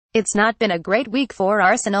It's not been a great week for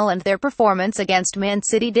Arsenal, and their performance against Man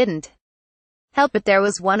City didn't help, but there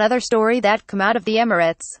was one other story that came out of the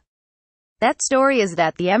Emirates. That story is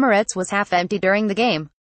that the Emirates was half empty during the game,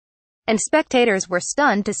 and spectators were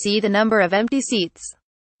stunned to see the number of empty seats.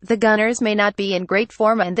 The Gunners may not be in great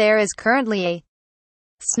form, and there is currently a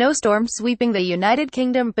snowstorm sweeping the United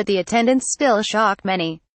Kingdom, but the attendance still shocked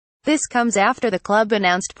many. This comes after the club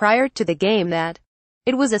announced prior to the game that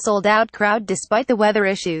it was a sold-out crowd despite the weather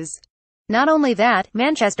issues. Not only that,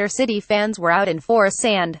 Manchester City fans were out in force,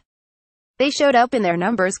 and they showed up in their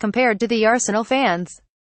numbers compared to the Arsenal fans.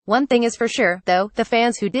 One thing is for sure, though, the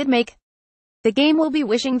fans who did make the game will be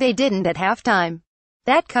wishing they didn't at halftime.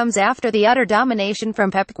 That comes after the utter domination from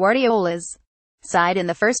Pep Guardiola's side in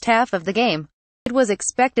the first half of the game. It was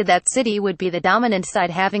expected that City would be the dominant side,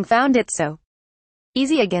 having found it so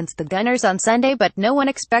easy against the Gunners on Sunday, but no one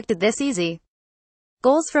expected this easy.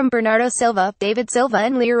 Goals from Bernardo Silva, David Silva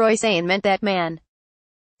and Leroy Sane meant that Man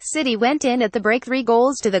City went in at the break 3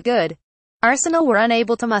 goals to the good. Arsenal were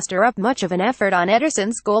unable to muster up much of an effort on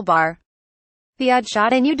Ederson's goal bar the odd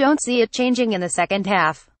shot, and you don't see it changing in the second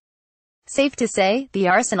half. Safe to say, the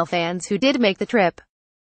Arsenal fans who did make the trip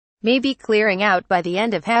may be clearing out by the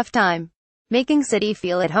end of halftime, making City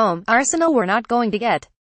feel at home. Arsenal were not going to get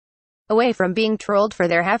away from being trolled for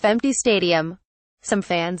their half-empty stadium. Some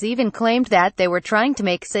fans even claimed that they were trying to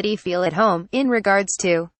make City feel at home, in regards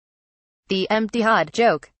to the empty hod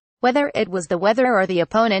joke. Whether it was the weather or the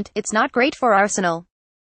opponent, it's not great for Arsenal.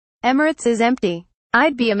 Emirates is empty.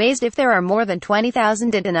 I'd be amazed if there are more than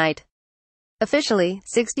 20,000 in tonight. Officially,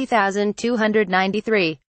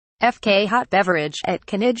 60,293. FK Hot Beverage, at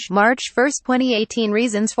Carnage, March 1, 2018.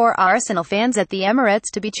 Reasons for Arsenal fans at the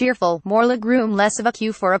Emirates to be cheerful: more legroom, less of a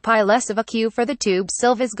queue for a pie, less of a queue for the tube.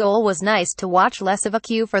 Silva's goal was nice to watch, less of a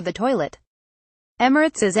queue for the toilet.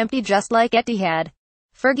 Emirates is empty just like Etihad.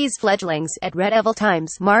 Fergie's fledglings, at Red Devil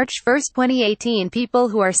Times, March 1, 2018. People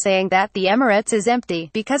who are saying that the Emirates is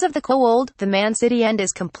empty because of the cold, the Man City end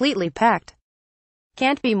is completely packed.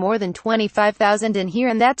 Can't be more than 25,000 in here,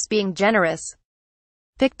 and that's being generous.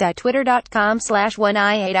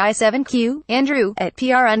 pic.twitter.com/1i8i7q, Andrew, at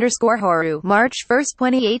PR_Horu, March 1,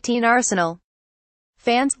 2018. Arsenal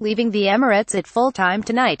fans leaving the Emirates at full time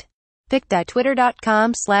tonight.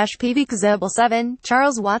 pic.twitter.com/pvxzebel7,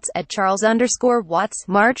 Charles Watts, at Charles_Watts,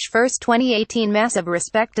 March 1, 2018. Massive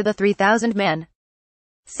respect to the 3,000 Men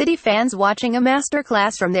City fans watching a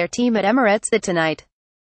masterclass from their team at Emirates that tonight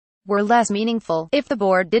were less meaningful. If the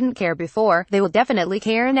board didn't care before, they will definitely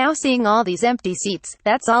care now, seeing all these empty seats.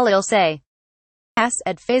 That's all I'll say.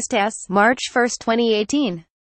 At FaceTess, March 1, 2018.